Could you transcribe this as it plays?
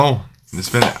Oh, it's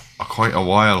been quite a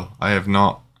while. I have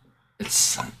not.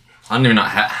 It's I don't even know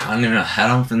how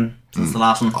long it's been since the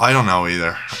last one. I don't know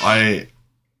either.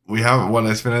 We have. Well,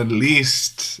 it's been at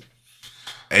least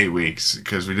 8 weeks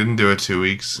because we didn't do it 2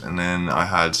 weeks, and then I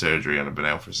had surgery and I've been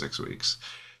out for 6 weeks.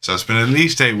 So it's been at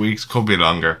least 8 weeks. Could be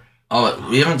longer. Oh,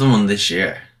 we haven't done one this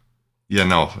year. Yeah,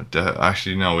 no.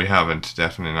 Actually, no, we haven't.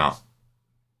 Definitely not.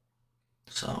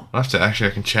 So I'll have to I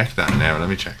can check that now. Let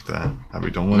me check that. Have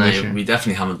we done one this year? We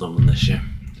definitely haven't done one this year.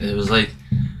 It was like,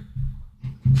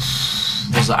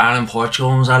 was it Ireland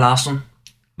Portugal was our last one?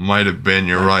 Might have been.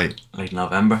 You're right. Like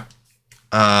November.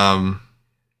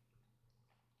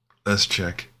 Let's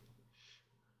check.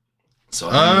 So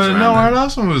no, our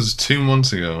last one was 2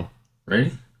 months ago.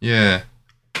 Really? Yeah.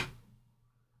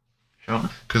 Sure.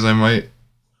 Because I might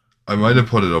have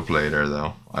put it up later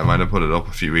though. I might have put it up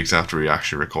a few weeks after we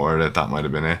actually recorded it. That might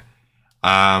have been it.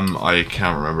 I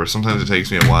can't remember. Sometimes it takes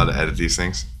me a while to edit these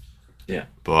things. Yeah.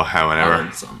 But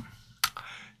however.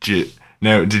 Did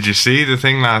you see the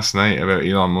thing last night about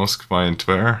Elon Musk buying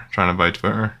Twitter? Trying to buy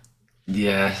Twitter?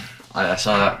 Yeah, I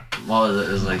saw that. What was it?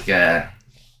 It was like, yeah.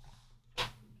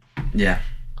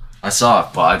 I saw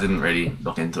it, but I didn't really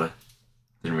look into it.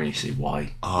 Didn't really see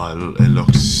why. Oh, it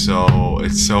looks so...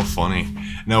 It's so funny.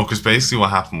 No, because basically what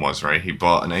happened was, right, he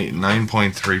bought an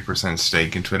 9.3%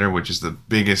 stake in Twitter, which is the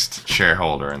biggest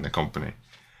shareholder in the company.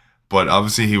 But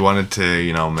obviously he wanted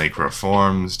to, make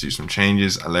reforms, do some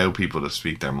changes, allow people to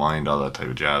speak their mind, all that type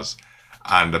of jazz.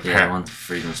 And I want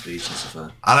freedom of speech and stuff like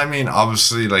that. And I mean,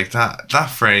 obviously, like,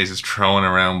 that phrase is thrown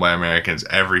around by Americans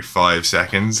every 5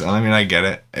 seconds. And I mean, I get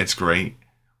it. It's great.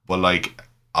 But, like,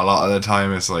 a lot of the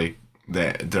time it's like,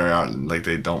 they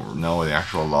don't know the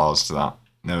actual laws to that.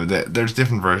 No, there's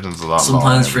different versions of that.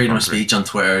 Sometimes freedom of speech on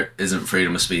Twitter isn't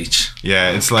freedom of speech.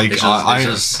 Yeah, it's like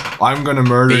I'm gonna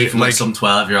murder beefing like some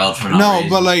 12-year-old for no reason.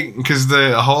 But like, because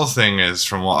the whole thing is,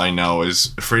 from what I know,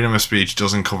 is freedom of speech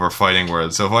doesn't cover fighting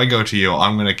words. So if I go to you,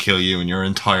 I'm gonna kill you and your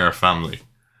entire family.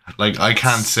 Like, I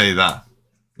can't say that.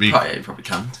 You probably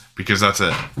can't, because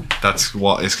that's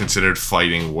what is considered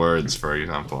fighting words, for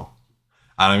example.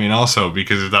 And I mean, also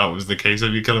because if that was the case,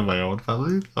 I'd be killing my own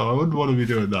family, so I wouldn't want to be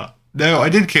doing that. No, I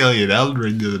did kill you in Elden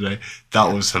Ring the other day.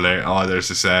 That was hilarious. Oh, there's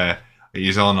this,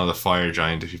 you all know the Fire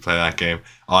Giant if you play that game.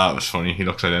 Oh, that was funny. He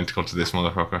looks identical to this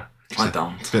motherfucker. I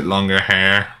don't. Bit longer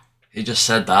hair. He just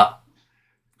said that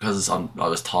because I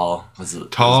was tall.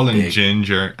 Tall and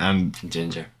ginger and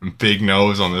big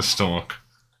nose on the stomach.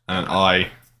 And an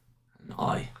eye. An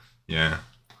eye? Yeah.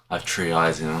 I have 3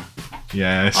 eyes,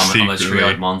 Yeah, I'm a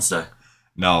 3-eyed monster.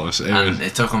 No,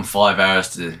 it took him 5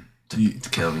 hours to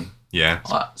kill me. Yeah.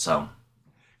 So.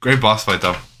 Great boss fight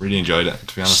though. Really enjoyed it,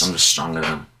 to be honest. I'm just stronger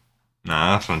than him.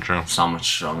 Nah, that's not true. So much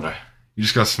stronger. You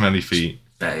just got smelly feet.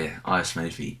 Bet you. I have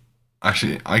smelly feet.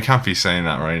 Actually, I can't be saying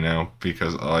that right now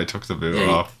because I took the boot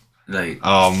off. Like.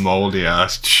 Oh, moldy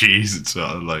ass cheese. It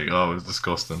smelled like, it was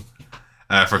disgusting.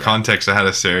 For context, I had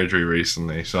a surgery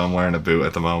recently, so I'm wearing a boot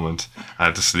at the moment. I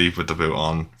had to sleep with the boot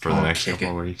on for the next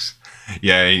couple of weeks.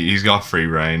 Yeah, he's got free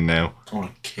reign now. I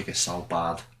want to kick it so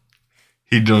bad.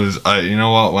 He does. You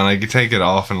know what? When I take it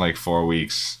off in like 4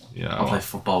 weeks, yeah. I'll play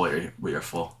football with your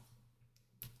foot.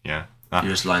 Yeah. You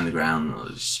just lie on the ground and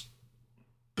just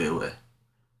boot it.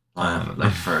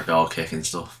 Like for a goal kick and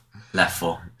stuff. Left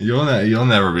foot. You'll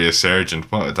never be a surgeon,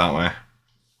 put it that way.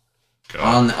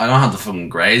 God. I don't have the fucking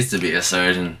grades to be a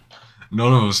surgeon.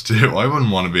 None of us do. I wouldn't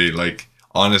want to be, like,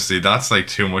 honestly, that's like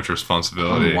too much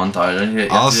responsibility. You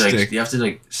have to do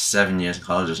like 7 years in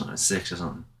college or something, 6 or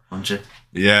something, don't you?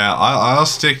 Yeah, I'll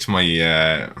stick to my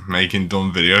making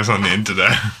dumb videos on the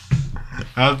internet.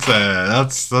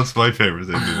 That's my favorite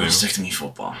thing to do. I'll stick to me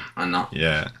football and not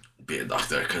be a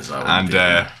doctor because I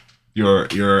wouldn't your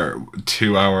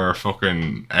 2-hour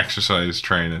fucking exercise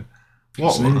training.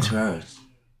 What? It's 2 hours.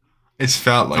 It's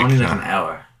felt like only like an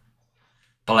hour.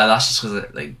 But like that's just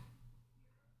because like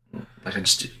I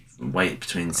just wait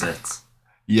between sets.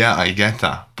 Yeah, I get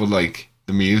that, but like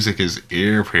the music is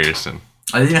ear piercing.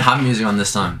 I didn't even have music on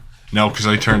this time. No, because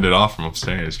I turned it off from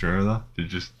upstairs. Do you remember that?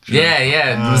 Did you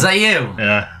Yeah. Was that you?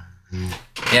 Yeah.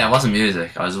 Yeah, it wasn't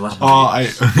music. I was watching. Oh,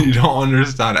 you don't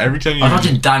understand. Every time I was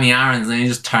watching Danny Aaron's and he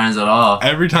just turns it off.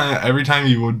 Every time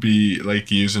you would be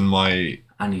like using my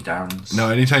Andy Darren's. No,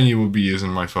 anytime you would be using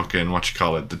my fucking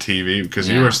the TV, because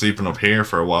you were sleeping up here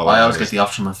for a while. I always get the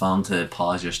option on my phone to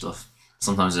pause your stuff.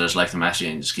 Sometimes I just like to mess you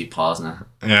and just keep pausing it.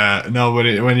 Yeah, no, but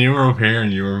when you were up here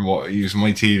and you were using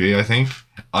my TV, I think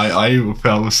I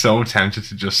felt so tempted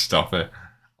to just stop it,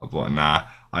 but nah,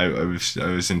 I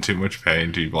was in too much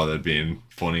pain to be bothered being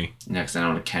funny. Next thing I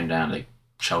would have came down like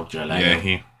choked your leg.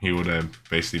 Yeah, he would have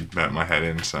basically bet my head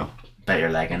in. So bet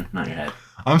your leg in, not your head.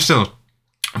 I'm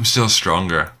still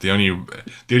stronger. The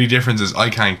only difference is I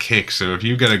can't kick. So if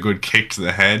you get a good kick to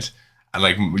the head, and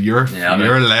like your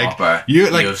leg, you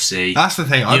like UFC. That's the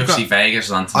thing. UFC Vegas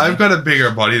on. I've got a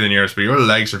bigger body than yours, but your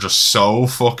legs are just so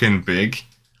fucking big.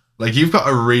 Like you've got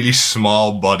a really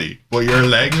small body, but your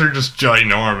legs are just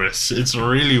ginormous. It's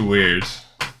really weird.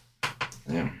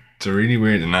 Yeah. It's a really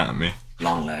weird anatomy.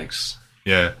 Long legs.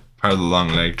 Yeah, part of the long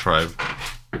leg tribe.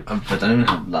 But I don't even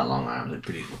have that long arms. They're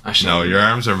pretty. Actually, no, your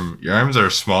arms are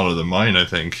smaller than mine, I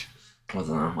think. I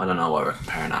don't know why we're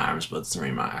comparing arms, but it doesn't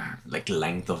really matter. Like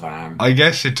length of arm. I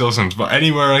guess it doesn't, but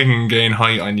anywhere I can gain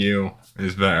height on you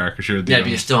is better because you're the. Yeah, but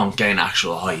you still don't gain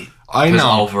actual height. I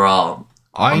know. Overall,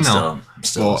 I'm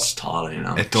still taller, you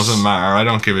know. It doesn't matter. I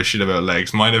don't give a shit about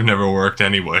legs. Mine have never worked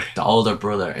anyway. The older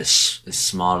brother is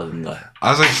smaller than the.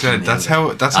 As I said, that's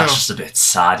just a bit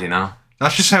sad, you know.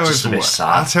 That's just how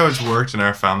that's how it's worked in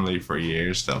our family for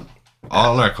years, though.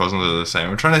 All our cousins are the same.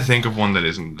 I'm trying to think of one that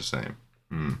isn't the same.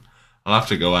 I'll have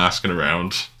to go asking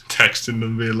around, texting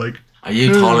them, being like, "Are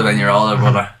you taller than your older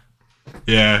brother?"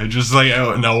 Yeah, just like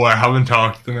out of nowhere. Haven't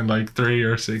talked to them in like 3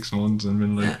 or 6 months and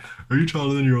been like, "Are you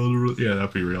taller than your older brother?" Yeah,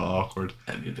 that'd be real awkward.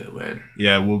 That'd be a bit weird.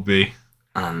 Yeah, it would be.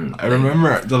 I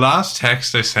remember the last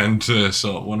text I sent to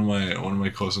one of my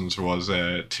cousins was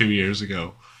 2 years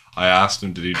ago. I asked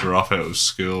him, did he drop out of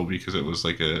school because it was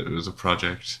like a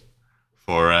project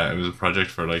for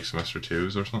like semester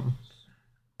 2s or something,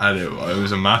 and it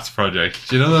was a maths project.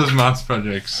 Do you know those maths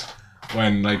projects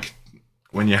when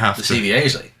you have the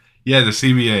CBAs like? Yeah, the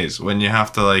CBAs when you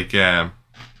have to like I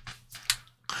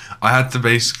had to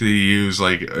basically use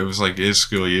like it was like is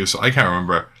school use. I can't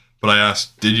remember, but I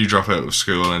asked, did you drop out of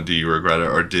school and do you regret it,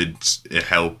 or did it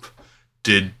help?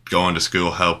 Did going to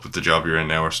school help with the job you're in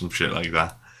now or some shit like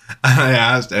that? And I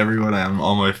asked everyone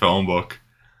on my phone book.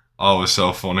 Oh, it was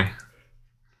so funny.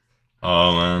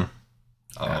 Oh man.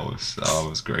 Oh, it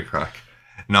was great crack.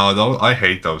 No, I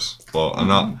hate those, but I'm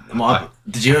not. Were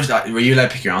you allowed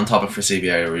to pick your own topic for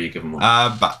CBA, or were you given one?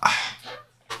 But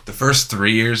the first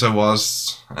 3 years I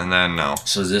was, and then no.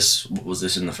 So was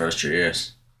this in the first 3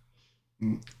 years?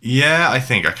 Yeah, I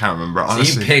think I can't remember. Honestly,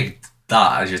 so you picked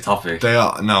that as your topic.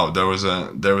 No, there was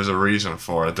a reason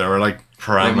for it. There were like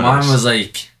parameters. Mine was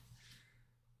like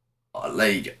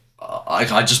I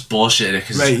just bullshitted it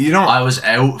because I was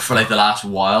out for like the last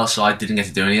while, so I didn't get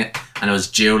to do any of it, and it was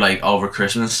due like over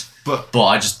Christmas. But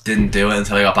I just didn't do it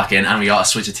until I got back in, and we got to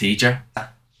switch a teacher.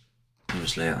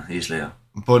 He's Leo.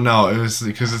 But no, it was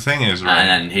because the thing is, right? And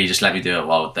then he just let me do it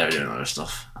while they were doing other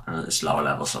stuff, and it's lower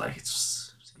level, so like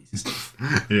it's easy stuff.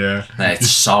 Yeah, like, it's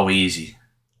so easy.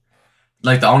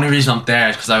 Like the only reason I'm there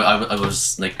is because I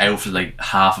was like out for like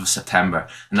half of September,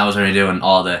 and that was when we were doing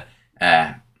all the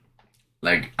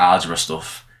like algebra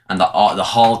stuff, and the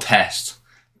whole test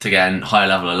to get in higher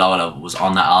level or lower level was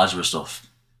on that algebra stuff.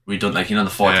 We done like the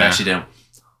 4 tests you do.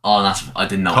 Oh, that's I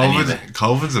didn't know any of it.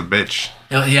 COVID's a bitch.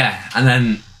 Yeah, and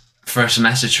then for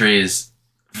semester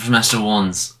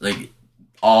 1s, like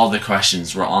all the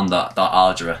questions were on that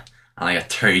algebra, and I got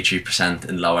 33%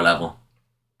 in lower level.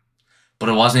 But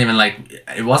it wasn't even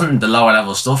it wasn't the lower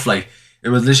level stuff. Like it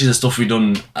was literally the stuff we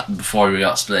done before we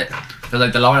got split. Because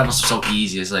like the lower level stuff's so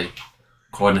easy. It's like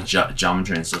coordinate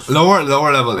geometry and stuff. Lower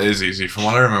level is easy. From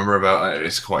what I remember about it,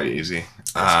 it's quite easy.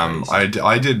 I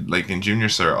did like in junior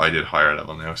cert. I did higher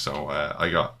level now, so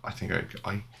I think I.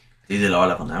 You did lower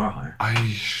level now or higher?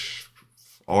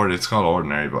 It's called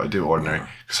ordinary, but I do ordinary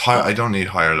because I don't need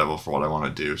higher level for what I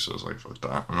want to do. So it's like fuck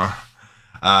that.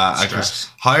 Because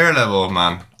higher level,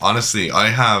 man. Honestly,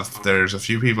 there's a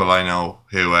few people I know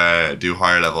who do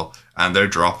higher level, and they're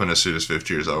dropping as soon as 5th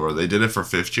year's over. They did it for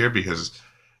 5th year because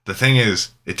the thing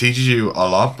is, it teaches you a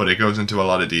lot, but it goes into a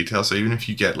lot of detail. So even if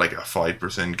you get like a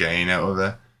 5% gain out of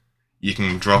it, you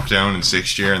can drop down in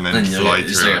 6th year and then fly through.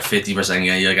 It's like a 50%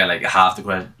 gain. You'll get like half the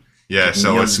question. Yeah,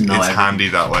 so it's handy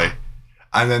that way.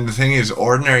 And then the thing is,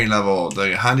 ordinary level.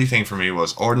 The handy thing for me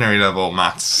was ordinary level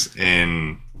maths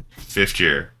in 5th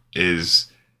year is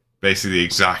basically the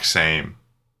exact same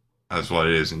as what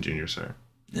it is in junior cert.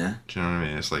 Yeah. Do you know what I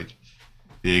mean? It's like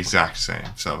the exact same.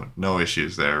 So no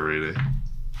issues there really.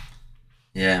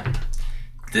 Yeah.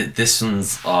 This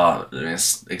one's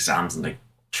exams in like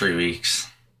 3 weeks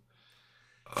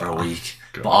for a week.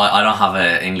 God. But I don't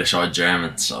have English or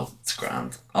German, so it's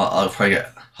grand. I'll probably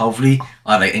hopefully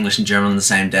I have like English and German on the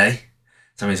same day.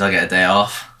 So that means I'll get a day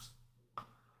off.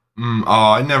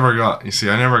 I never got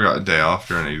a day off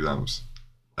during exams.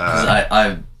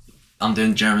 I'm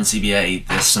doing German CBA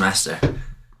this semester.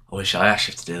 I wish I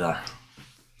actually have to do that.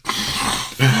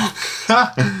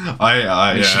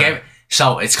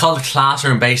 So it's called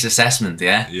classroom-based assessment,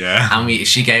 yeah? Yeah. And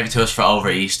she gave it to us for over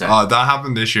Easter. Oh, that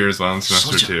happened this year as well in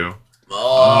semester 2.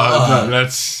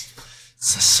 That's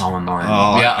It's so annoying.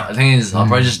 Oh. Yeah, the thing is, I'll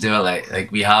probably just do it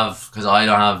like we have, because I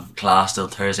don't have class till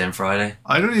Thursday and Friday.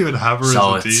 I don't even have her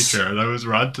So as a it's- teacher, and I was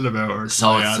ranting about her.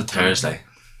 So it's the Thursday.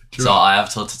 True. So I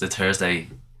have till the Thursday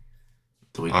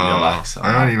the week we go back. So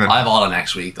I don't even- I have all the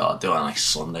next week though. I'll do it on like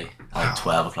Sunday at like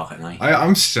 12 o'clock at night.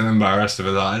 I'm still embarrassed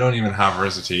about that. I don't even have her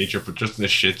as a teacher, but just the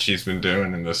shit she's been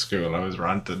doing in the school. I was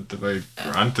ranting to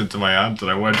my aunt,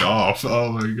 and I went off.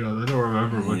 Oh my god, I don't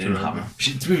remember You much didn't about have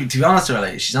her. her. To be honest with her,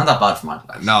 like, she's not that bad for my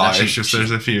class. No, Actually, it's just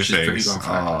there's a few she's pretty things. good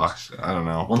for our class. I don't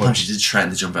know. One time she did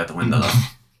threaten to jump out the window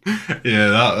though. Yeah,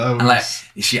 that was. And like,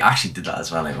 she actually did that as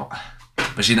well. Like,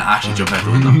 but she didn't actually jump out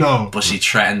the window. No. But she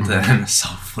threatened to, and it's so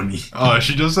funny. Oh,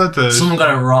 she does that to. Someone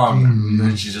got it wrong, and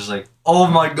then she's just like, "Oh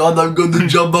my god, I'm going to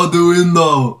jump out the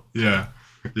window." Yeah.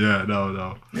 Yeah,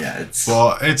 no. Yeah, it's.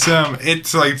 But it's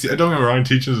like, don't get me wrong,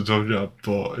 teaching's a tough job,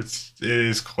 but it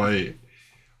is quite.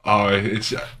 I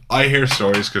hear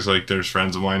stories because like there's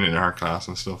friends of mine in our class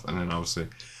and stuff, and then obviously,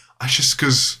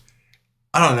 because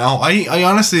I don't know. I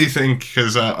honestly think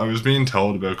because I was being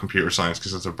told about computer science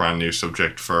because it's a brand new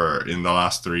subject in the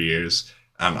last 3 years,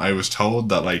 and I was told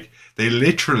that like they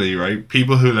literally, right,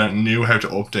 people who knew how to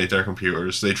update their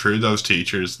computers, they threw those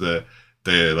teachers the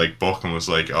like book and was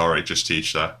like, all right, just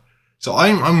teach that. So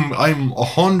I'm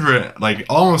 100, like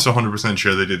almost 100%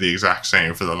 sure they did the exact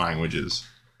same for the languages.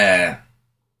 Yeah,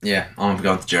 I'm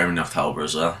going to Germany in October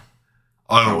as well.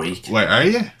 For a week. Wait, are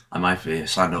you? I might be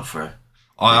signed up for.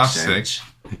 Oh, that's exchange.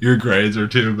 sick. Your grades are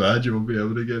too bad. You won't be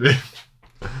able to get in.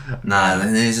 Nah,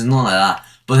 there's nothing like that.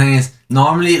 But the thing is,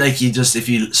 normally, like if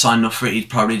you sign up for it, you'd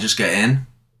probably just get in.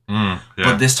 Yeah.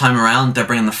 But this time around, they're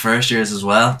bringing the first years as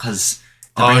well because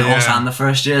they're bringing us and the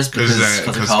first years because of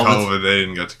COVID. They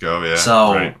didn't get to go. Yeah.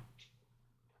 So right.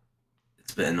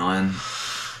 It's a bit annoying.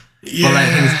 Yeah. But like,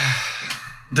 the thing is,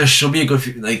 there should be a good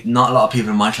few, like not a lot of people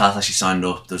in my class actually signed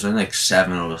up. There's only like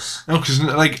 7 of us. No, because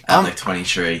like Out of like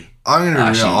 23. I'm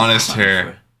gonna be real honest signed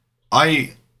up for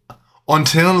here.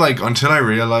 Until I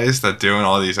realized that doing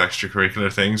all these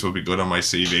extracurricular things would be good on my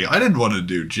CV, I didn't want to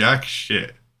do jack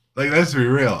shit. Like, let's be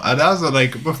real. And also,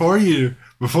 like, before even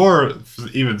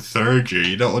third year,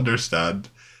 you don't understand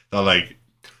that, like,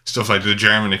 stuff like the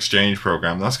German exchange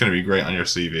program, that's going to be great on your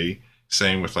CV.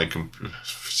 Same with, like,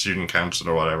 student council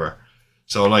or whatever.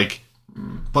 So, like,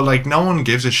 but, like, no one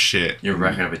gives a shit. Your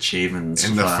record of achievements.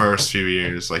 In the first few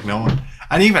years. Like, no one.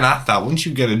 And even at that, once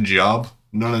you get a job,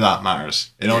 none of that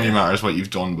matters. It only matters what you've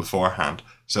done beforehand.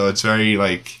 So it's very,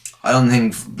 like... I don't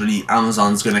think really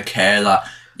Amazon's going to care that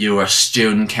you were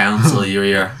student council, you were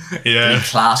your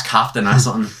class captain or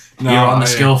something. No, you were on the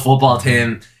school football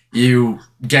team. You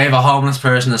gave a homeless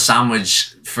person a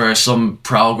sandwich for some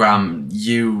program.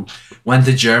 You went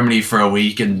to Germany for a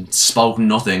week and spoke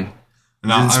nothing.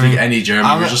 No, didn't speak any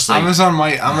German. You're just like,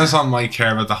 Amazon might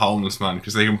care about the homeless man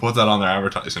because they can put that on their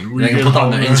advertising. They can put that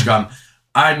on their Instagram.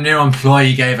 Our new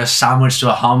employee gave a sandwich to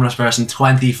a homeless person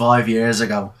 25 years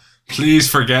ago. Please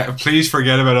forget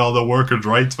about all the workers'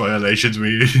 rights violations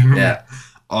we. Yeah.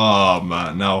 Oh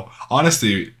man, no.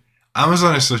 Honestly,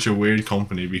 Amazon is such a weird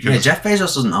company because Jeff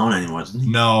Bezos doesn't own anymore, doesn't he?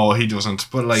 No, he doesn't.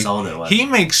 But like, he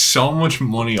makes so much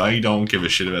money. I don't give a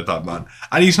shit about that man,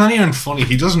 and he's not even funny.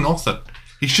 He does nothing.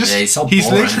 He's just. He's so he's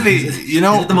boring. Literally, you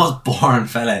know. He's the most boring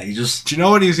fella. He just. Do you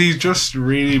know what he's just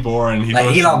really boring. He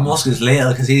like Elon Musk is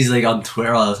little because he's like on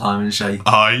Twitter all the time and shit.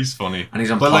 Oh, he's funny. And he's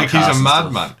on. But like, he's a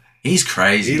madman. He's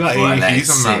crazy. He's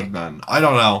a madman. I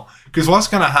don't know. Because what's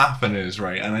gonna happen is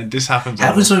right, and this happens.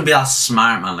 How can someone be that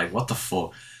smart, man? Like, what the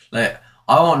fuck? Like,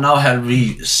 I won't know how to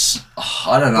be.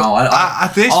 I don't know.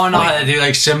 I don't know how to do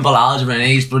like simple algebra, and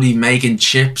he's bloody making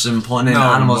chips and putting in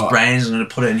animals' brains and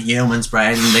put it in humans'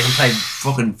 brains, and they can play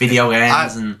fucking video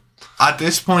games. At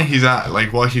this point, he's at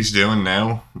like what he's doing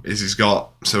now is he's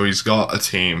got a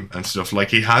team and stuff.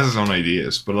 Like he has his own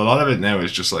ideas, but a lot of it now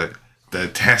is just like the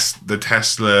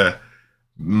Tesla,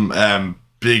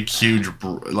 big huge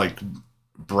like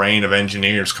brain of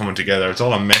engineers coming together. It's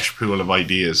all a mesh pool of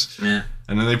ideas. Yeah.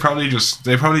 And then they probably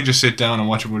just sit down and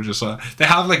watch a bunch of they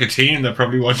have like a team that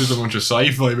probably watches a bunch of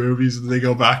sci-fi movies and they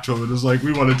go back to them and it's like,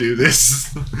 we want to do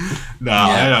this.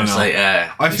 I don't know. Like,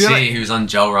 I feel like he was on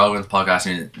Joe Rogan's podcast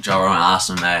and Joe Rogan asked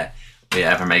him, "Will you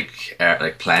ever make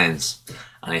like planes?"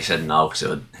 And he said no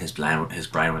because his brain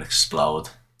would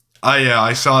explode. Oh yeah,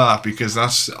 I saw that because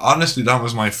that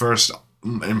was my first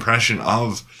impression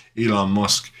of Elon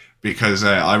Musk because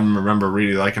I remember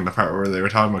really liking the part where they were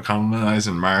talking about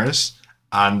colonizing Mars.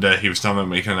 And he was talking about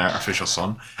making an artificial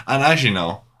sun. And as you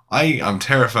know, I am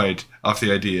terrified of the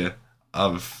idea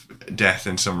of death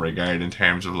in some regard in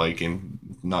terms of like in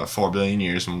not 4 billion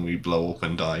years when we blow up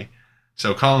and die.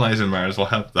 So colonizing Mars will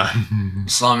help that.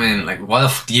 So I mean, like, what the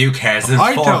fuck do you care? It's in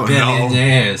I 4 don't billion know.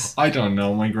 years. I don't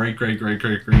know. My great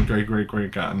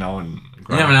got no one.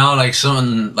 You never know. Like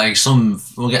something, like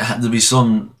there'll be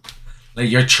some, like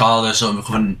your child or something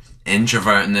become an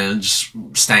introvert and they'll just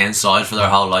stay inside for their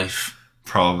whole life.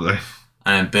 Probably.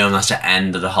 And then boom, that's the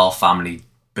end of the whole family.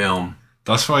 Boom.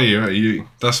 That's why you.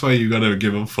 That's why you gotta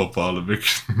give up football a bit.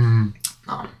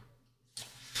 No.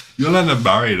 You'll end up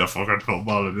marrying a fucking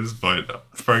football at this point.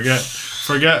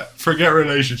 Forget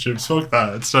relationships. Fuck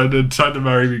that. It's time to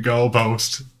marry me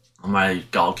goalpost. I'm my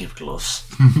goalkeeper gloves.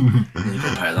 Need to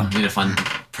compare them. Need to find the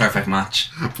perfect match.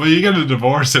 But you get a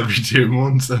divorce every 2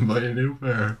 months and buy a new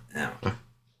pair. Yeah.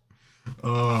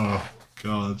 Oh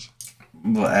God.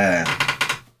 But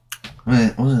what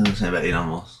was I going to say about Elon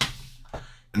Musk?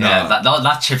 No. Yeah,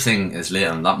 that chip thing is lit.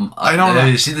 I don't know.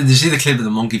 Did you see the clip of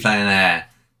the monkey playing that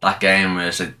game where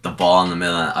it's like the ball in the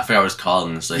middle? I forgot what it's called.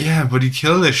 And it's like, yeah, but he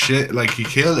killed a shit. Like he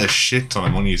killed a shit ton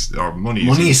of monies. He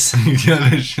killed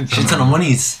a shit ton of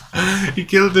monies. He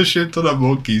killed a shit ton of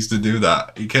monkeys to do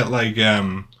that. He killed like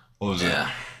what was it?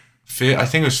 I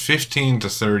think it was 15 to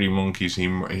 30 monkeys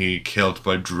he killed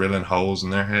by drilling holes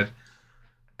in their head.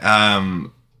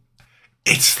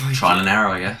 It's like trial and error,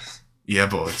 I guess. Yeah,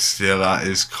 but still, that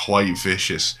is quite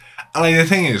vicious. And like the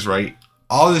thing is, right,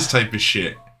 all this type of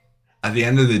shit, at the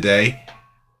end of the day,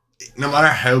 no matter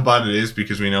how bad it is,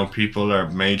 because we know people are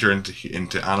major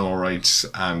into animal rights,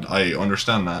 and I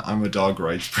understand that. I'm a dog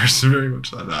rights person, very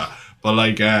much like that. But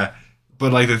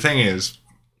the thing is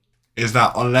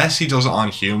that unless he does it on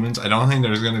humans, I don't think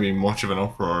there's going to be much of an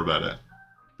uproar about it,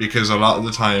 because a lot of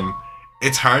the time,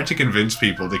 it's hard to convince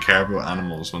people to care about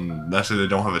animals unless they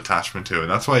don't have attachment to it.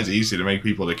 That's why it's easy to make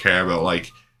people to care about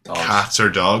like dogs. Cats or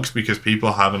dogs, because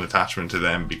people have an attachment to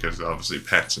them because obviously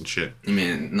pets and shit. I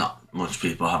mean, not much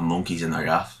people have monkeys in their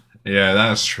gaff. Yeah,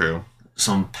 that's true.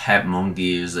 Some pet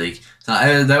monkeys, like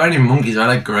they're not even monkeys, they're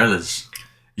like gorillas.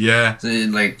 Yeah. So,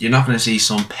 like, you're not going to see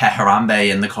some pet Harambe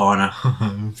in the corner.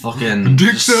 Fucking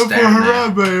dicks out for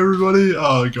Harambe, everybody.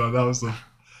 Oh god, that was the...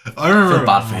 I remember... I feel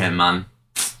bad for him, man.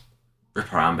 Rip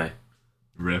Harambe.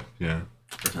 Rip, yeah.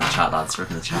 Rip in the chat, lads. Rip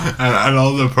in the chat. And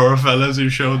all the poor fellas who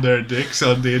showed their dicks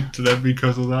on the internet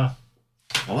because of that.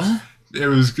 What was it?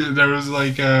 There was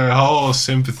like a whole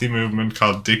sympathy movement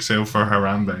called Dicks Out for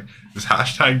Harambe. It was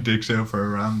hashtag Dicks Out for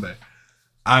Harambe.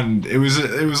 And it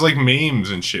was like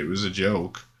memes and shit. It was a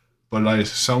joke. But like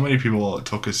so many people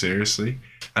took it seriously.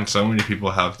 And so many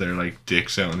people have their like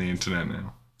dicks out on the internet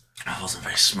now. That wasn't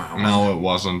very smart. No, it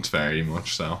wasn't very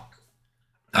much so.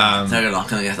 They're not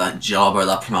going to get that job or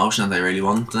that promotion that they really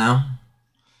want now.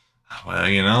 Well,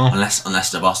 you know.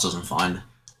 Unless the boss doesn't find it.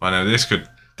 Well, now this could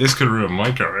ruin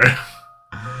my career.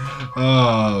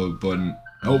 Oh, but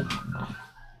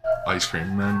ice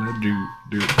cream man,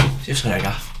 do. Just what I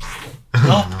got.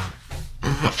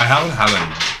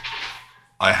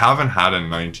 I haven't had a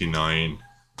 99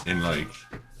 in like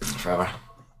forever.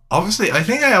 Obviously, I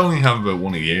think I only have about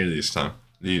one a year this time.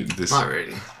 Not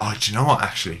really. Oh, do you know what?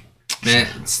 Actually, man,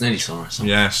 it's nearly summer. So.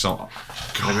 Yeah, so.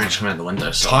 God, we're just coming out the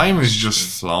window. So. Time is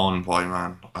just flown by,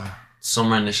 man.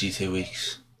 Summer initially 2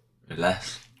 weeks, or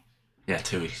less. Yeah,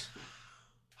 2 weeks.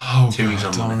 Oh, 2 weeks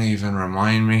God, on don't even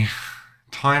remind me.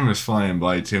 Time is flying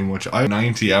by too much. I have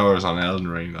 90 hours on Elden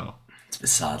Ring though. It's a bit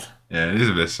sad. Yeah, it is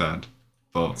a bit sad.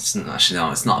 But actually, no,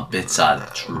 it's not a bit sad.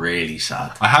 It's really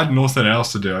sad. I had nothing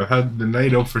else to do. I've been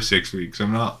laid up for 6 weeks.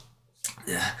 I'm not.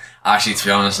 Yeah, actually, to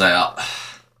be honest, well,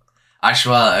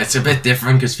 it's a bit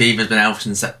different because FIFA's been out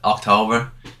since October.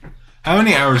 How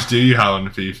many hours do you have on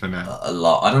FIFA now? A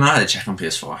lot. I don't know how to check on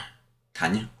PS4.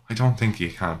 Can you? I don't think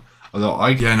you can. Although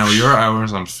your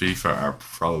hours on FIFA are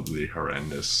probably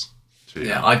horrendous.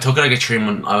 Yeah, I took it like a 3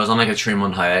 month. I was on like a 3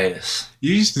 month hiatus.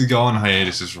 You used to go on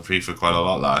hiatuses from FIFA quite a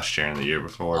lot last year and the year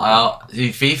before.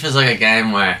 FIFA's like a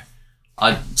game where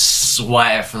I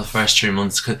sweat for the first 3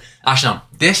 months. Actually, no,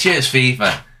 this year's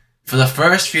FIFA, for the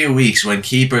first few weeks when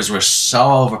keepers were so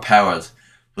overpowered,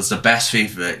 was the best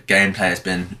FIFA gameplay has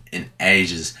been in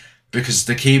ages because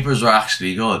the keepers were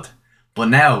actually good. But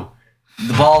now,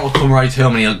 the ball will come right to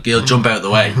him and he'll jump out of the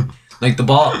way. Like the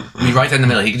ball, will be right down the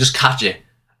middle, he can just catch it.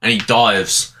 And he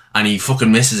dives, and he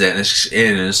fucking misses it, and it's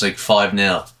in, and it's like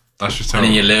 5-0. That's just and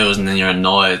then you lose, and then you're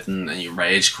annoyed, and then you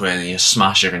rage quit, and you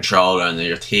smash your controller, and then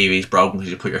your TV's broken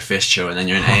because you put your fist through, and then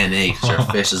you're in A&E because your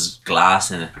fist is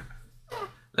glass in it.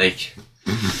 Like,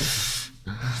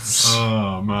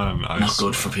 Oh man, Not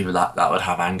good for people that would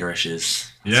have anger issues.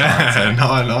 Yeah, no,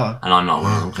 I know. And I'm not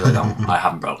one of them because I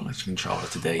haven't broken my controller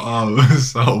today. Oh, it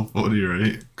was so funny,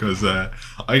 right? Because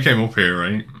I came up here,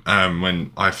 right?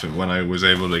 When I was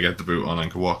able to get the boot on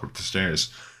and could walk up the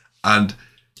stairs, and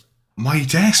my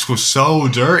desk was so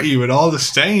dirty with all the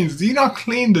stains. Do you not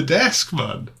clean the desk,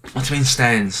 man? What do you mean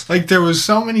stains? Like there was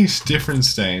so many different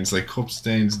stains, like cup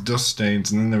stains, dust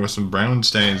stains, and then there were some brown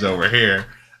stains over here.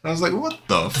 And I was like, what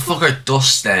the fuck are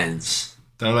dust stains?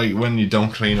 They're like when you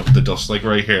don't clean up the dust, like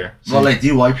right here. So well, like, do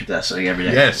you wipe your desk like every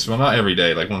day? Yes, well, not every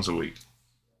day, like once a week.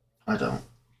 I don't.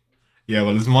 Yeah,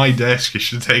 well, it's my desk. You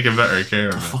should take a better care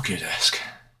of it. Fuck your desk.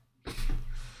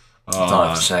 Oh, that's all I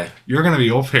have to say. You're going to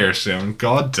be up here soon.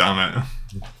 God damn it.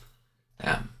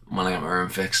 Yeah, when I get my room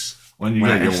fixed. When you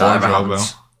get your wardrobe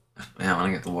out. Yeah, when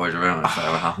I get the wardrobe out, if that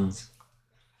ever happens.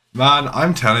 Man,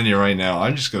 I'm telling you right now,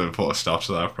 I'm just gonna put a stop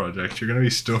to that project. You're gonna be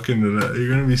stuck in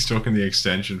the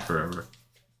extension forever.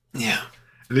 Yeah.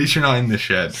 At least you're not in the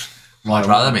shed. I'd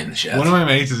rather be in the shed. One of my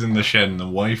mates is in the shed and the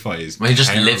Wi-Fi is. Well, he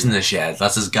just lives in the shed.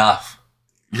 That's his gaff.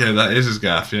 Yeah, that is his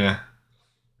gaff. Yeah.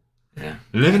 Yeah.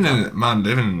 Living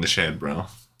in the shed, bro.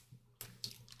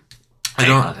 I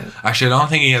don't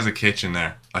think he has a kitchen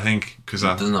there. I think because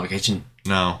that doesn't have a kitchen.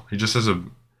 No, he just has a.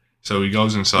 So he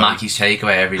goes inside. Mackey's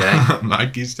takeaway every day.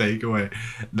 Mackey's takeaway.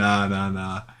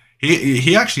 Nah.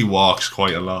 He actually walks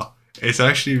quite a lot.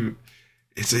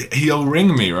 He'll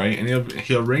ring me, right? And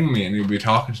he'll ring me and he'll be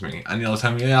talking to me and he'll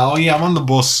tell me, yeah, I'm on the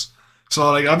bus.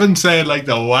 So like I've been saying like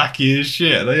the wackiest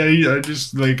shit. Like I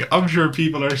just like I'm sure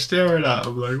people are staring at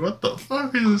him like, what the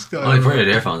fuck is this guy? Oh, you put your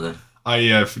earphones in.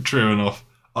 Yeah, true enough.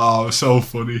 Oh, it was so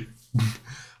funny.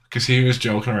 Because he was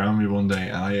joking around me one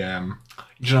day and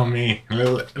you know me, a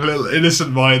little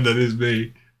innocent mind that is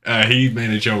me. He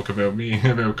made a joke about me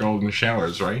about golden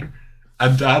showers, right?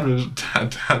 And Dad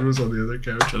was on the other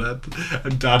couch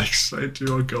and Dad explained to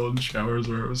me what golden showers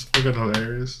were. It was fucking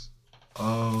hilarious.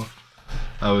 Oh,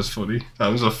 that was funny. That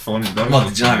was a funny. What,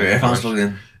 did you not have your earphones plugged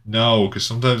in? No, because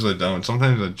sometimes I don't.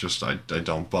 Sometimes I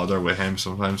don't bother with him.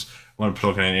 Sometimes when I'm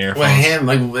plugging in earphones. With him,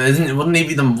 like wouldn't he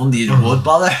be the one that you would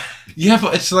bother? Yeah,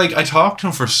 but it's like I talk to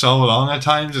him for so long at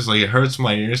times. It's like it hurts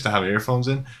my ears to have earphones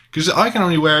in because I can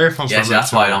only wear earphones. Yeah,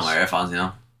 that's why I don't wear earphones. You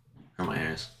know, for my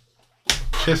ears.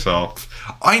 Piss off!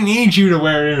 I need you to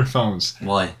wear earphones.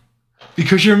 Why?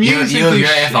 Because your music. You have your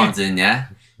earphones in, yeah.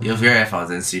 You have your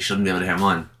earphones in, so you shouldn't be able to hear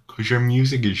mine. Because your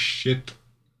music is shit.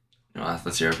 No,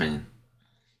 that's your opinion.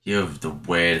 You have the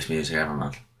weirdest music ever,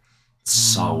 man. It's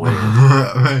so weird.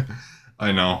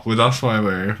 I know, but that's why I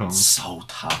wear earphones. It's so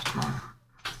tapped, man.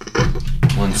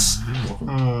 One's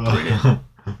brilliant.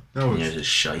 No, yours is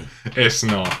shy. It's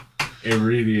not. It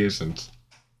really isn't.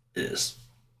 It is.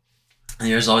 And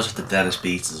yours always with the deadest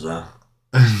beats as well.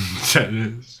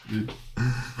 Deadest.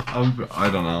 I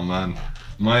don't know, man.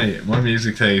 My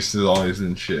music taste is always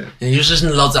in shit. Yeah, you just listen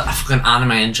to loads of fucking anime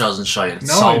intros and shit. It's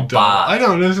no, so I don't. bad. I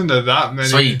don't listen to that many.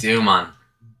 So you do, man.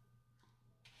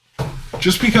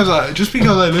 Just because I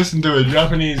listen to a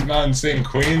Japanese man sing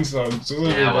Queen songs.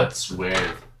 Yeah, but it's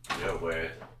weird. Yeah, weird.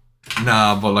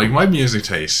 Nah, but like my music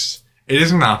taste, it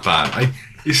isn't that bad.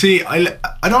 You see, I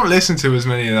don't listen to as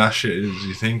many of that shit as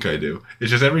you think I do.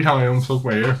 It's just every time I unplug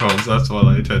my earphones, that's what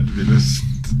I tend to be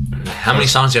listening to. How many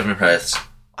songs do you have in your playlist?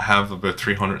 I have about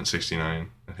 369,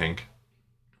 I think.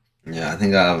 Yeah, I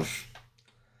think I have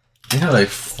like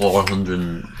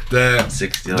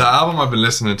 460. The album I've been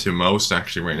listening to most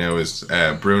actually right now is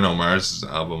Bruno Mars's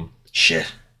album.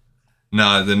 Shit.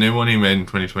 Nah, the new one he made in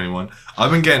 2021. I've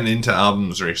been getting into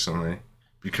albums recently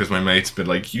because my mate's been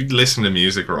like, you listen to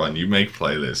music, Ron, you make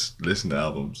playlists, listen to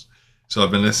albums. So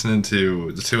I've been listening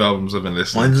to the two albums I've been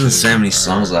listening to. Mine doesn't say how many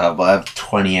songs I have, but I have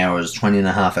 20 and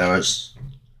a half hours.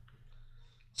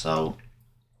 So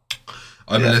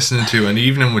I've been listening to An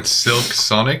Evening with Silk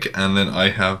Sonic, and then I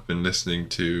have been listening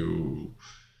to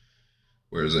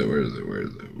where is it?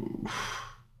 Ooh.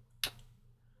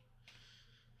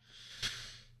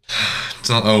 It's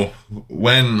not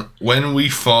when we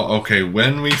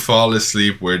fall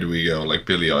asleep, where do we go? Like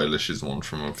Billie Eilish's one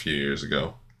from a few years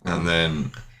ago. And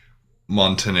then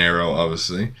Montenero,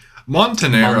 obviously.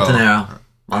 Montenero,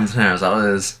 is that what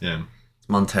it is? Yeah.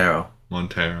 Montero.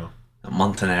 Montenero.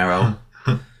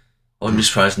 I wouldn't be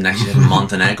surprised next year in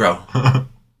Montenegro.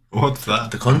 What's that?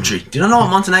 The country. Do you not know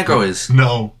what Montenegro is?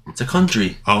 No. It's a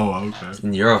country. Oh, okay. It's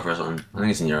in Europe or something. I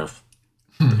think it's in Europe.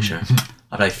 Pretty sure.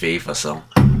 I play FIFA, so.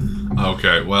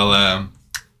 Okay, well,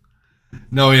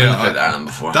 no, yeah. I've played Ireland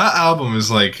before. That album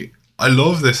is like, I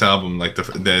love this album, like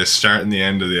the start and the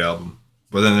end of the album.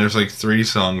 But then there's like 3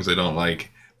 songs I don't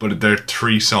like, but they're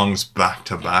 3 songs back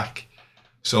to back.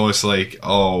 So it's like,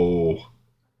 oh,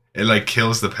 it like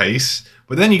kills the pace.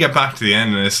 But then you get back to the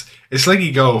end, and it's like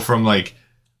you go from like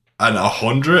an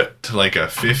 100 to like a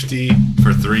 50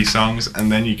 for 3 songs,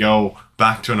 and then you go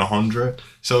back to an 100.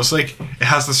 So it's like it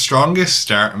has the strongest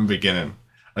start and beginning.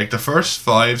 Like the first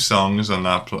 5 songs on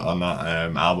that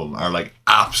album are like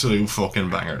absolute fucking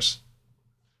bangers.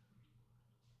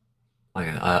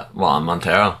 Like what,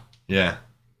 Montero? Yeah.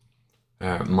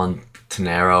 Or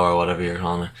Montenero or whatever you're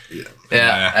calling it.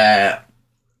 Yeah.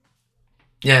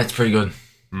 Yeah, it's pretty good.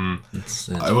 It's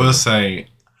I will say,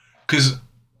 because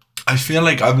I feel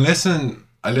like I listen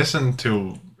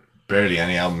to barely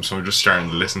any albums, so I'm just starting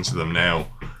to listen to them now.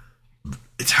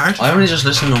 It's hard. I only just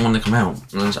listened to them when they come out.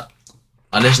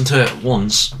 I listened to it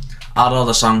once, add all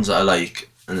the songs that I like,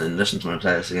 and then listen to my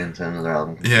playlist again to another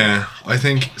album. Yeah, I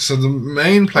think so. The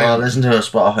main playlist. I listen to a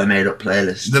Spotify made up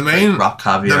playlist. The main like Rock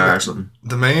Caviar or something.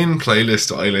 The main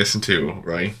playlist I listen to,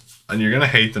 right, and you're gonna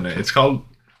hate the name. It's called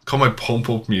my pump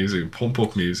up music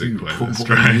playlist,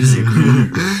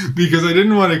 right? Because I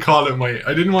didn't want to call it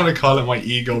my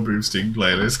ego boosting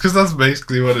playlist, because that's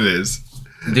basically what it is.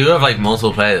 Do you have like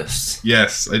multiple playlists?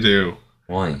 Yes, I do.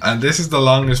 Why? And this is the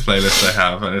longest playlist I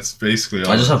have, and it's basically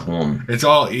all, I just have one. It's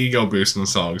all ego boosting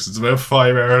songs. It's about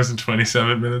 5 hours and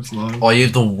 27 minutes long. Oh, you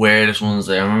have the weirdest ones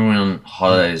there. I remember we were on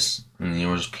holidays and you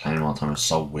were just playing them all the time. It's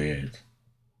so weird.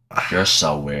 You're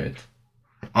so weird.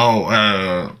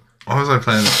 Oh, what was I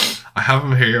playing? I have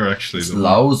them here actually. It's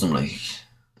loads of them, like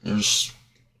there's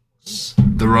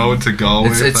the Road to Galway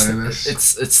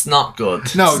playlist. It's not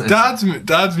good. No, Dad's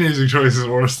music choice is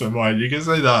worse than mine. You can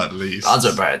say that at least. Dad's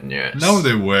are better than yours. No,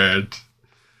 they weren't.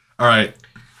 All right,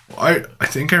 I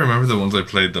think I remember the ones I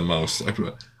played the most. I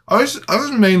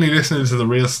was mainly listening to the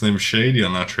Real Slim Shady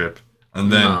on that trip,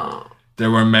 and then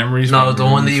there were memories. No, the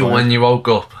one that you when you woke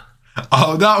up.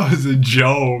 Oh, that was a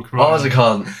joke, man. What was it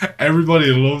called? Everybody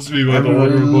Loves Me by the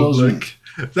Republic.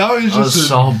 That was just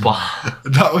so bad.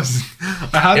 That was.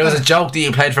 It was a joke that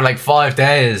you played for like 5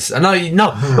 days. No, it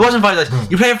wasn't 5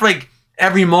 days. You played for like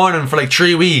every morning for like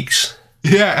 3 weeks.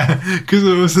 Yeah, because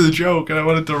it was a joke and I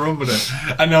wanted to run with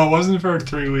it. And no, it wasn't for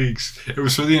 3 weeks. It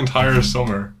was for the entire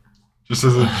summer, just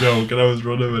as a joke, and I was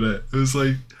running with it. It was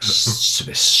like it's a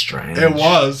bit strange. It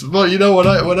was, but you know when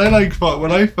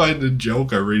I find a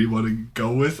joke I really want to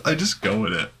go with, I just go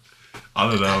with it. I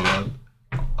don't know, man.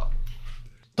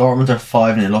 Dortmund are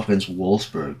 5-0 up against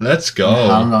Wolfsburg. Let's go.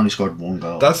 Haaland only scored 1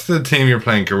 goal. That's the team you're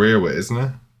playing career with, isn't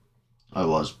it? I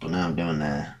was, but now I'm doing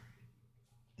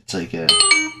it's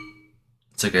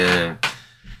like a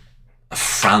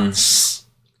France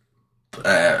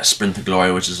sprint to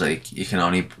glory, which is like you can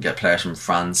only get players from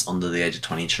France under the age of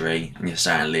 23, and you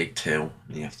start in League 2,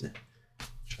 and you have to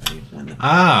try and win the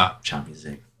Champions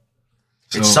League.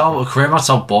 It's career mode's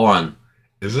so boring.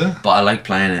 Is it? But I like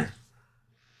playing it.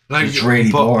 Like, it's really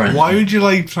boring. Why would you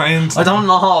like playing? I don't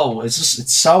know.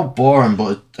 It's so boring,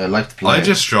 but I like to play. I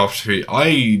just dropped FIFA.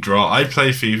 I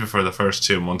played FIFA for the first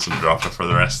 2 months and dropped it for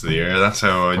the rest of the year. That's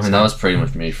how I mean, that was pretty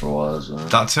much me for a while as well.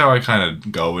 That's how I kind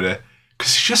of go with it.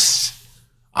 Because it's just,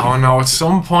 I don't know, at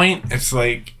some point it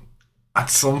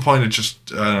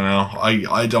just, I don't know,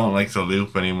 I don't like the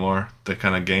loop anymore. The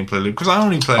kind of gameplay loop. Because I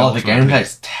only play... Oh, the gameplay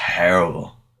is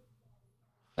terrible.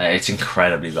 It's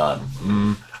incredibly bad.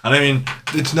 And I mean,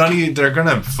 it's not even, they're going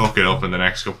to fuck it up in the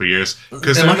next couple of years.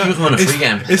 Because it might become a free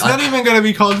game. It's not even going to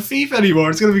be called FIFA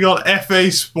anymore. It's going to be called FA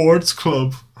Sports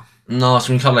Club. No, it's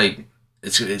going to be called like,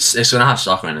 it's going to have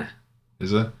soccer in it.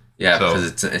 Is it? Yeah,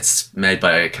 because it's made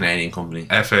by a Canadian company.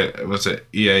 FA, what's it?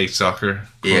 EA Soccer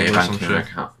Club or some shit?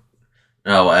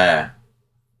 No,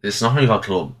 it's not really called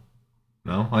Club.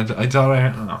 No? I thought I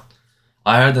don't know.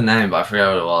 I heard the name, but I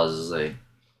forgot what it was. It's like,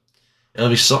 it'll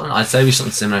be something, I'd say it'll be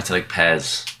something similar to like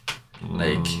PES.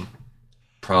 Like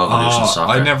Pro Evolution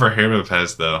Soccer. I never heard of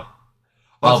PES though.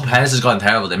 Well, PES has gotten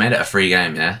terrible. They made it a free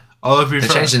game, yeah? They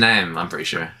changed the name, I'm pretty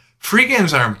sure. Free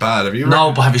games aren't bad. Have you?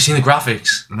 No, but have you seen the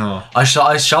graphics? No. I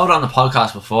showed it on the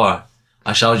podcast before.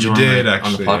 I showed you on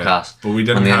the podcast. Yeah. But we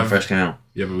didn't when the game first came out.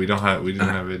 Yeah, but we didn't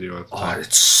have video at the time.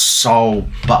 It's so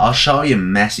bad. I'll show you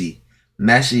Messi.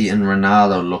 Messi and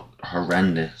Ronaldo look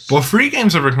horrendous. Well, free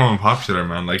games are becoming popular,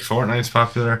 man. Like Fortnite's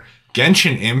popular.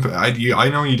 Genshin Impact. I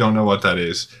know you don't know what that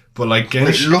is, but like Genshin.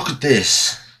 Wait, look at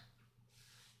this.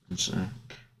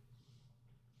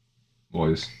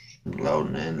 Boys.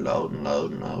 Loading.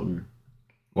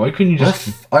 Why couldn't you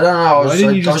just? I don't know. I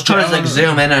was trying to like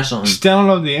zoom in or something. Just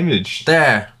download the image.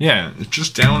 There. Yeah,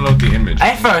 just download the image.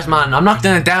 At first, man, I'm not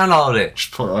gonna download it.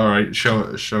 Just put. All right, show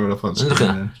it up on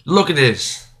screen. Look at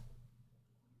this.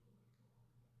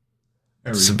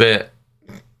 It's a bit.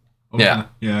 Yeah.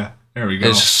 Yeah. There we go.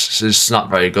 It's not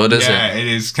very good, is it? Yeah, it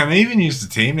is. Can they even use the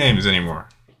team names anymore?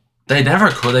 They never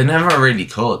could. They never really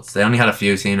could. They only had a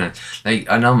few teams. Like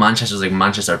I know Manchester was like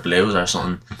Manchester Blues or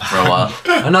something for a while.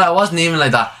 No, it wasn't even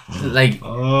like that. Like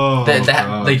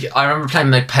like I remember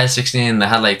playing like PES 16. They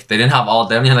had like they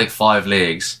only had like 5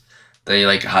 leagues. They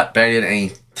like had barely had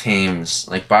any teams.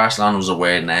 Like Barcelona was a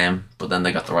weird name, but then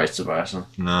they got the rights to Barcelona.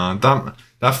 No,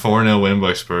 that 4-0 win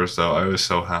by Spurs though, I was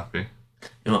so happy.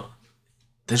 You know,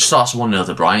 they just lost 1-0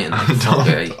 to Brighton.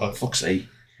 Like, fuck's sake.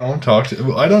 I don't talk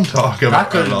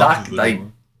about that like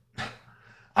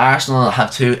Arsenal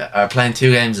are playing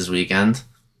 2 games this weekend,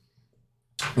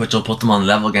 which will put them on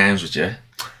level games with you.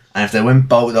 And if they win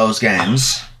both those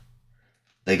games,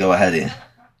 they go ahead of you.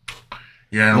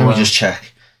 Yeah, Let me just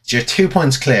check. So you're 2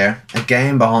 points clear, a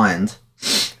game behind.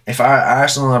 If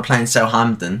Arsenal are playing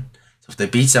Southampton, so if they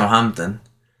beat Southampton,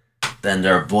 then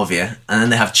they're above you. And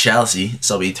then they have Chelsea,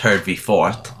 so it'll be 3rd v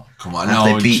 4th. Come on, and if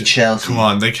they beat Chelsea. Come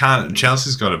on, they can't.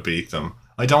 Chelsea's got to beat them.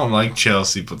 I don't like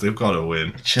Chelsea, but they've got to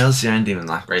win. Chelsea aren't even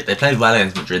that great. They played well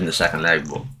against Madrid in the second leg,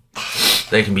 but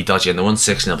they can be dodgy. And they won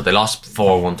 6-0, but they lost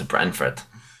 4-1 to Brentford.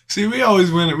 See, we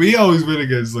always win. We always win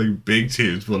against like big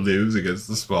teams, but lose against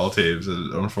the small teams.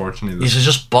 And unfortunately, you should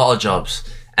just bottle jobs.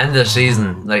 End of the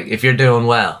season, like if you're doing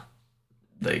well,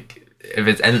 like if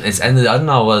it's end of, I don't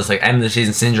know, it's like end of the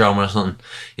season syndrome or something.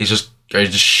 You're just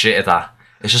shit at that.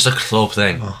 It's just a club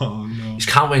thing. Oh no! You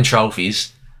can't win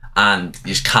trophies, and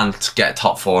you just can't get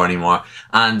top 4 anymore.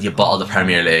 And you bottle the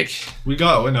Premier League. We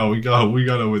gotta win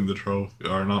the trophy,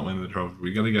 or not win the trophy.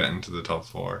 We gotta get into the top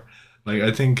 4. Like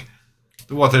I think,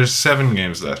 there's 7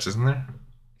 games left, isn't there?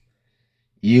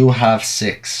 You have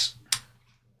 6.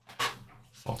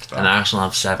 Fuck that. And Arsenal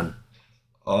have 7.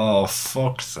 Oh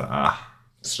fuck that.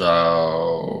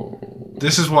 So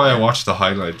this is why I watch the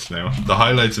highlights now. The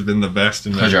highlights have been the best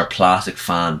in because you're a plastic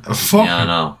fan. Fuck. Yeah, I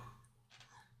know.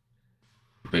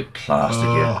 Big plastic.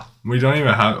 Yeah. We don't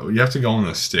even have. You have to go on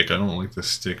the stick. I don't like the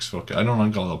sticks. Fuck. I don't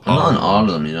like all the. I'm not on all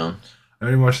of them. You know. I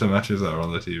only watch the matches that are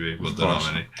on the TV, but they're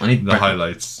not many. The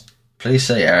highlights. Please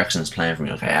say Ericsson's playing for me.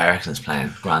 Okay, Ericsson's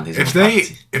playing. Grandy's. If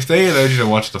they allowed you to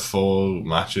watch the full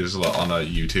matches on a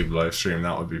YouTube live stream,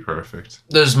 that would be perfect.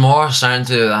 There's more starting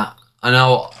to do that. I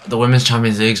know the Women's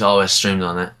Champions League's always streamed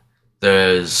on it.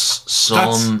 There's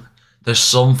some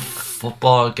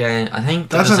football game. I think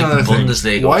that's there's another like thing.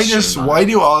 Bundesliga. Why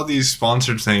do all these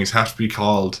sponsored things have to be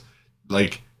called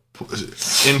like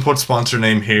input sponsor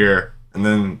name here and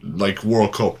then like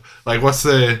World Cup? Like what's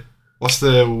the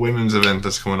women's event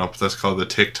that's coming up? That's called the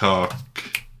TikTok.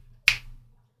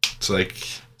 It's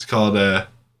called the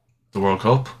World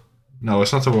Cup. No,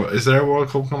 it's not the World. Is there a World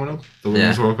Cup coming up? The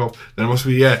Women's World Cup. Then it must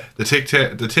be the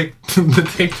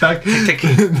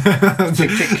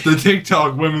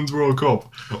TikTok Women's World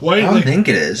Cup. Why? I don't think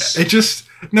it is. It just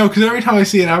no, because every time I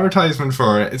see an advertisement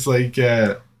for it, it's like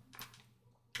the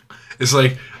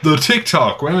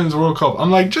TikTok Women's World Cup.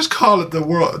 I'm like, just call it the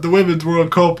Women's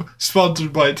World Cup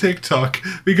sponsored by TikTok,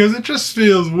 because it just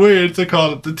feels weird to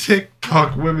call it the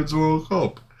TikTok Women's World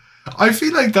Cup. I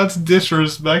feel like that's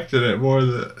disrespecting it more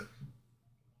than.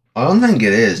 I don't think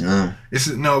it is, no.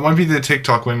 It might be the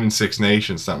TikTok Women's Six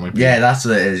Nations. That might be. Yeah, that's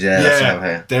what it is. Yeah, that's what I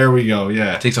hear. There we go.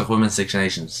 Yeah, TikTok Women's Six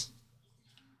Nations.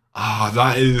 Oh,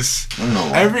 that is. I don't know.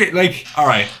 All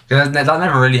right. That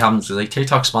never really happens. Like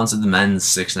TikTok sponsored the men's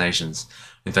Six Nations. I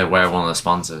think they were one of the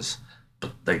sponsors,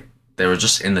 but they were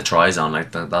just in the try zone.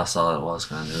 Like that's all it was,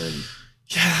 kind of really.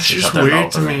 Yeah, that's just weird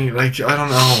to me. Like I don't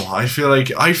know. I feel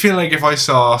like if I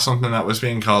saw something that was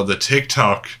being called the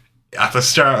TikTok at the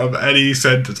start of any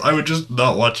sentence, I would just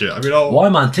not watch it. I mean, why,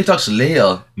 man? TikTok's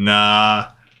illegal.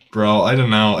 Nah, bro. I don't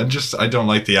know. I don't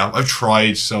like the app. I've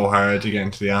tried so hard to get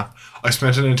into the app. I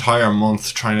spent an entire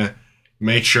month trying to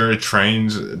make sure it train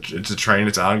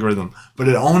its algorithm, but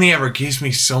it only ever gives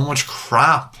me so much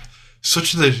crap.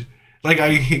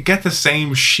 I get the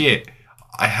same shit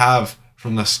I have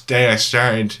from the day I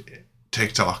started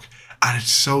TikTok, and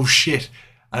it's so shit.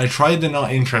 And I tried the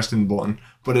not interested button,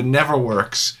 but it never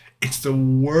works. It's the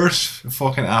worst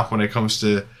fucking app when it comes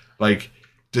to like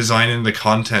designing the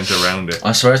content around it.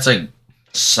 I swear it's like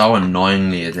so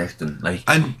annoyingly addicting. Like,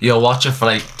 and you'll watch it for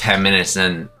like 10 minutes,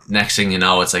 and next thing you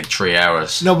know, it's like 3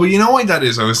 hours. No, but you know why that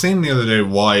is? I was saying the other day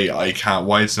why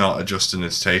it's not adjusting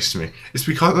its taste to me. It's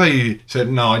because I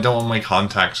said no, I don't want my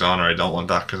contacts on, or I don't want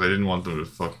that because I didn't want them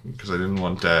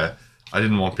to I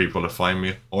didn't want people to find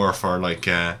me, or for like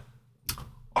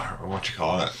or what you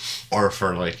call it, or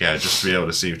for like just to be able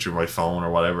to see through my phone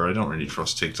or whatever. I don't really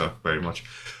trust TikTok very much.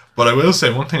 But I will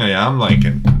say one thing I am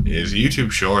liking is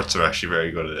YouTube Shorts are actually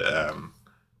very good at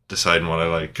deciding what I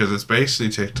like, because it's basically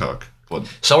TikTok. But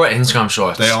so are Instagram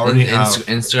Shorts. They already have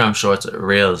Instagram Shorts.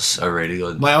 Reels are really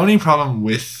good. My only problem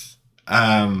with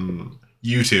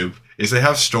YouTube is they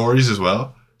have stories as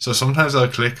well. So sometimes I'll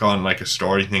click on like a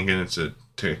story thinking it's a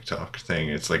TikTok thing.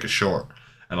 It's like a short,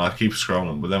 and I'll keep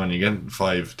scrolling. But then when you get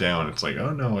 5 down, it's like, oh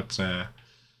no, it's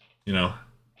you know,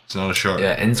 it's not a short.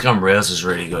 Yeah, Instagram Reels is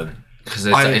really good because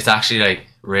it's actually like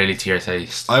really to your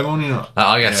taste. I've only like,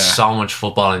 I get so much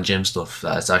football and gym stuff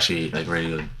that it's actually like really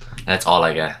good. That's all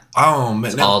I get. Oh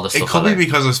man, all the stuff. It could be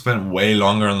because I spent way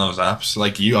longer on those apps.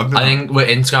 Like you, I think with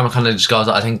Instagram it kind of just goes.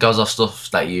 I think goes off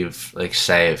stuff that you've like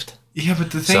saved. Yeah,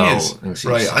 but the thing is,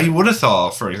 right? I would have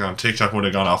thought, for example, TikTok would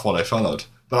have gone off what I followed,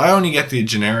 but I only get the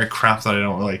generic crap that I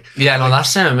don't like. Yeah, no, that's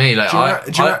the same with me. Like,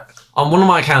 on one of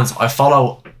my accounts, I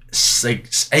follow like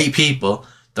 8 people.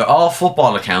 They're all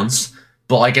football accounts,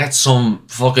 but I get some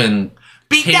fucking.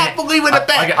 Beat that bully with a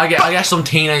bat. I get some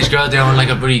teenage girl doing like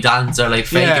a bloody dance or like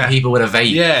faking people with a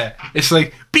vape. Yeah, it's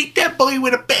like beat that bully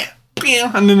with a bat,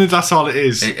 and then that's all it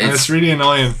is. And it's really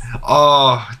annoying.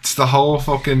 Oh, it's the whole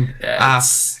fucking app.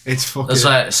 It's fucking. That's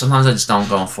why sometimes I just don't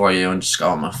go on For You and just go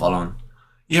on my following.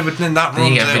 Yeah, but then that runs out.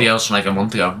 Then you get videos from like a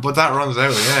month ago. But that runs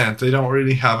out. Yeah, they don't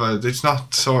really have a. It's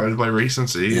not sorted by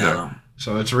recency either. Yeah.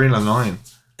 So it's real annoying.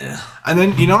 Yeah. And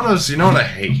then you know what I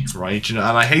hate, right? You know,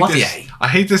 and I hate what this. Do you hate? I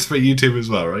hate this for YouTube as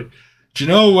well, right? Do you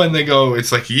know when they go?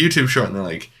 It's like a YouTube short, and they're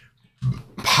like,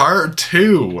 part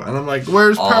 2, and I'm like,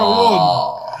 where's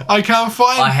part 1? I can't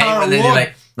find. I hate part when they 1.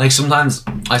 do like sometimes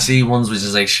I see ones which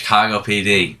is like Chicago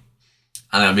PD,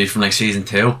 and it'll be from like season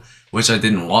 2, which I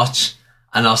didn't watch,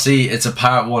 and I'll see it's a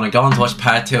part 1. I go on to watch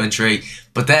part 2 and 3,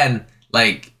 but then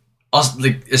like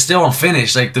it's still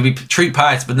unfinished. Like there'll be 3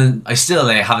 parts, but then I still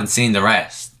haven't seen the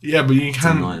rest. Yeah, but you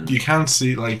can't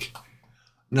see like.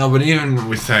 No, but even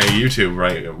with YouTube,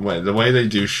 right? The way they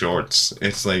do shorts,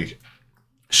 it's like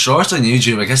shorts on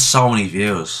YouTube. I get so many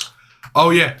views.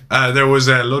 Oh yeah, there was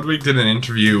Ludwig did an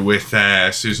interview with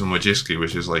Susan Wojcicki,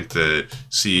 which is like the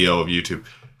CEO of YouTube.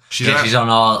 She's on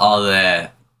all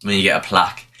the when you get a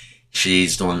plaque.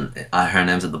 She's done. Her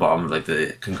name's at the bottom of like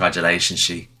the congratulations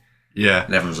sheet. Yeah,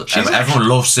 and everyone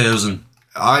loves Susan.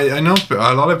 I know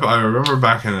a lot of. I remember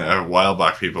back in a while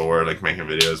back, people were like making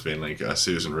videos being like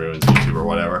Susan ruins YouTube or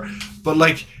whatever. But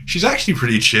like, she's actually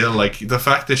pretty chill. Like the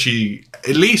fact that she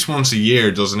at least once a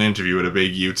year does an interview with a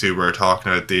big YouTuber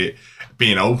talking about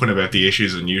being open about the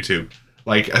issues on YouTube.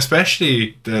 Like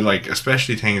especially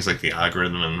things like the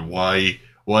algorithm and why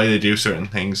they do certain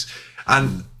things.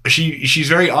 And she's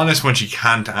very honest when she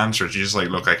can't answer it. She's just like,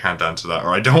 look, I can't answer that,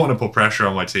 or I don't want to put pressure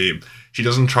on my team. She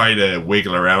doesn't try to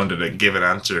wiggle around it and give an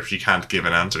answer. If she can't give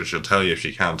an answer, she'll tell you if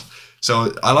she can't.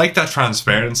 So I like that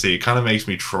transparency. It kind of makes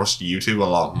me trust YouTube a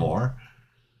lot more.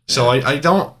 Yeah. So I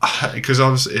don't, because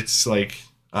obviously it's like,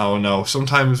 oh no,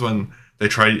 sometimes when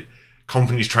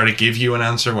companies try to give you an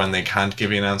answer when they can't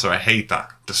give you an answer, I hate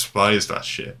that. Despise that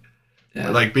shit. Yeah.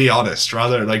 Like, be honest.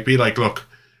 Rather, like, be like, look,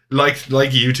 like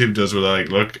YouTube does with like,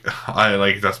 look, I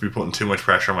like that's be putting too much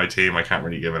pressure on my team. I can't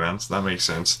really give an answer. That makes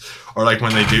sense. Or like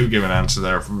when they do give an answer,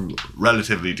 they're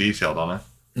relatively detailed on it.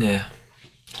 Yeah.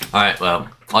 All right. Well,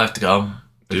 I have to go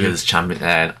because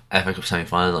FA Cup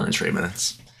semi-finals on in 3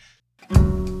 minutes.